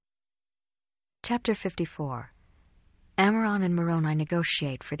Chapter 54. Ammoron and Moroni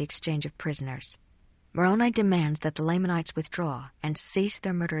negotiate for the exchange of prisoners. Moroni demands that the Lamanites withdraw and cease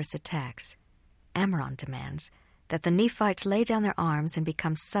their murderous attacks. Ammoron demands that the Nephites lay down their arms and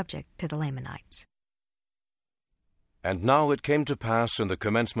become subject to the Lamanites. And now it came to pass in the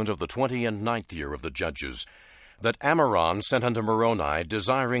commencement of the 29th year of the judges, that Ammoron sent unto Moroni,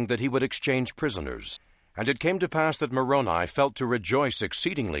 desiring that he would exchange prisoners. And it came to pass that Moroni felt to rejoice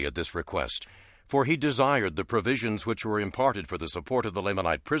exceedingly at this request, for he desired the provisions which were imparted for the support of the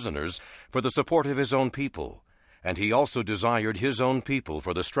Lamanite prisoners, for the support of his own people. And he also desired his own people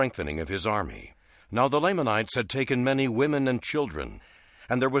for the strengthening of his army. Now the Lamanites had taken many women and children,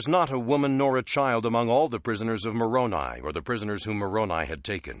 and there was not a woman nor a child among all the prisoners of Moroni, or the prisoners whom Moroni had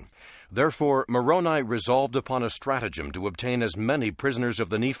taken. Therefore Moroni resolved upon a stratagem to obtain as many prisoners of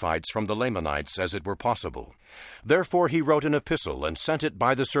the Nephites from the Lamanites as it were possible. Therefore he wrote an epistle, and sent it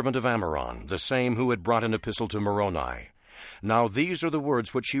by the servant of Ammoron, the same who had brought an epistle to Moroni. Now these are the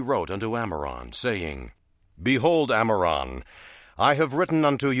words which he wrote unto Ammoron, saying, Behold, Ammoron, I have written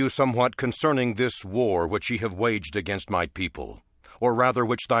unto you somewhat concerning this war which ye have waged against my people, or rather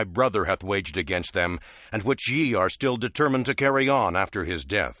which thy brother hath waged against them, and which ye are still determined to carry on after his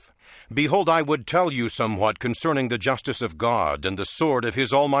death. Behold, I would tell you somewhat concerning the justice of God, and the sword of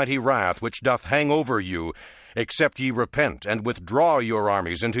his almighty wrath, which doth hang over you, except ye repent, and withdraw your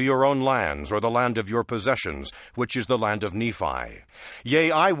armies into your own lands, or the land of your possessions, which is the land of Nephi.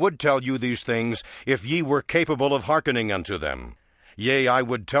 Yea, I would tell you these things, if ye were capable of hearkening unto them. Yea, I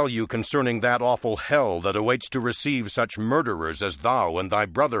would tell you concerning that awful hell that awaits to receive such murderers as thou and thy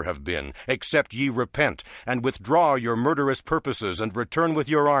brother have been, except ye repent, and withdraw your murderous purposes, and return with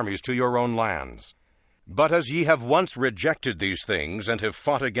your armies to your own lands. But as ye have once rejected these things, and have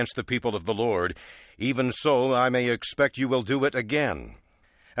fought against the people of the Lord, even so I may expect you will do it again.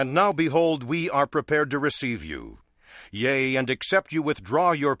 And now, behold, we are prepared to receive you. Yea, and except you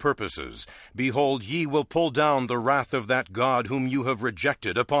withdraw your purposes, behold, ye will pull down the wrath of that God whom you have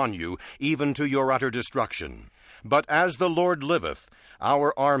rejected upon you, even to your utter destruction. But as the Lord liveth,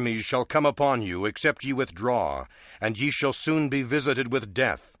 our armies shall come upon you, except ye withdraw, and ye shall soon be visited with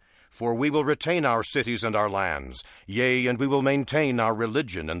death. For we will retain our cities and our lands, yea, and we will maintain our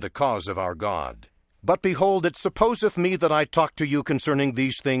religion and the cause of our God. But behold, it supposeth me that I talk to you concerning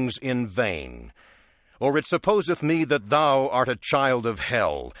these things in vain. Or it supposeth me that thou art a child of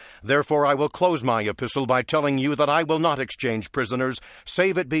hell. Therefore I will close my epistle by telling you that I will not exchange prisoners,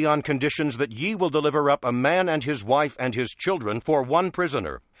 save it be on conditions that ye will deliver up a man and his wife and his children for one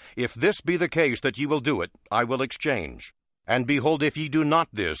prisoner. If this be the case that ye will do it, I will exchange. And behold, if ye do not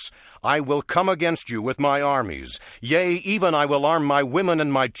this, I will come against you with my armies. Yea, even I will arm my women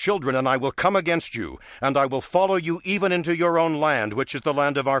and my children, and I will come against you, and I will follow you even into your own land, which is the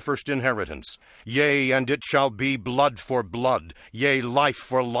land of our first inheritance. Yea, and it shall be blood for blood, yea, life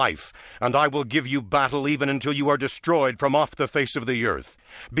for life, and I will give you battle even until you are destroyed from off the face of the earth.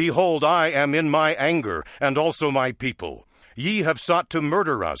 Behold, I am in my anger, and also my people. Ye have sought to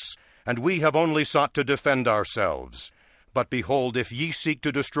murder us, and we have only sought to defend ourselves. But behold, if ye seek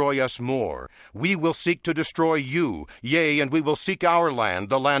to destroy us more, we will seek to destroy you, yea, and we will seek our land,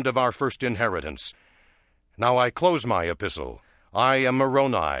 the land of our first inheritance. Now I close my epistle. I am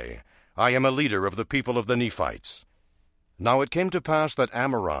Moroni. I am a leader of the people of the Nephites. Now it came to pass that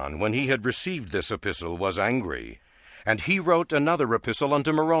Ammoron, when he had received this epistle, was angry, and he wrote another epistle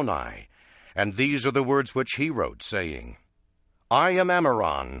unto Moroni. And these are the words which he wrote, saying, I am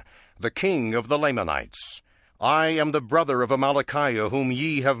Ammoron, the king of the Lamanites. I am the brother of Amalickiah, whom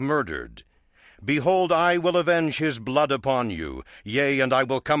ye have murdered. Behold, I will avenge his blood upon you, yea, and I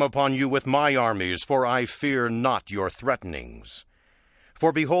will come upon you with my armies, for I fear not your threatenings.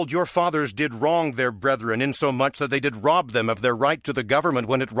 For behold, your fathers did wrong their brethren, insomuch that they did rob them of their right to the government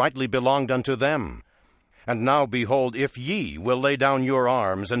when it rightly belonged unto them. And now, behold, if ye will lay down your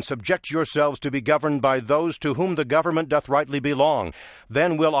arms, and subject yourselves to be governed by those to whom the government doth rightly belong,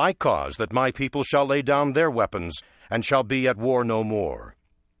 then will I cause that my people shall lay down their weapons, and shall be at war no more.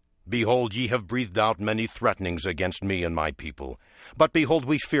 Behold, ye have breathed out many threatenings against me and my people. But behold,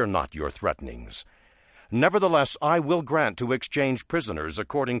 we fear not your threatenings. Nevertheless, I will grant to exchange prisoners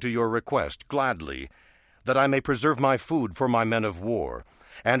according to your request, gladly, that I may preserve my food for my men of war.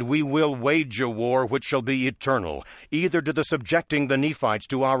 And we will wage a war which shall be eternal, either to the subjecting the Nephites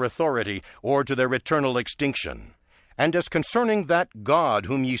to our authority, or to their eternal extinction. And as concerning that God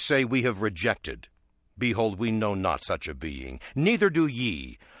whom ye say we have rejected, behold, we know not such a being, neither do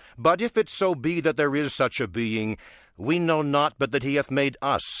ye. But if it so be that there is such a being, we know not but that he hath made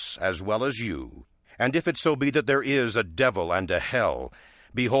us as well as you. And if it so be that there is a devil and a hell,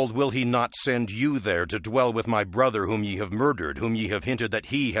 Behold, will he not send you there to dwell with my brother whom ye have murdered, whom ye have hinted that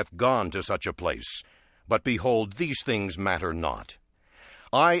he hath gone to such a place? But behold, these things matter not.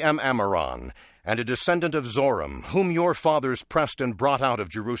 I am Ammoron, and a descendant of Zoram, whom your fathers pressed and brought out of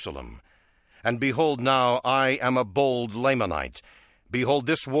Jerusalem. And behold, now I am a bold Lamanite. Behold,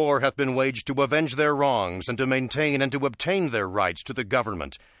 this war hath been waged to avenge their wrongs, and to maintain and to obtain their rights to the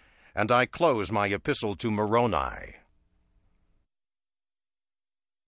government. And I close my epistle to Moroni.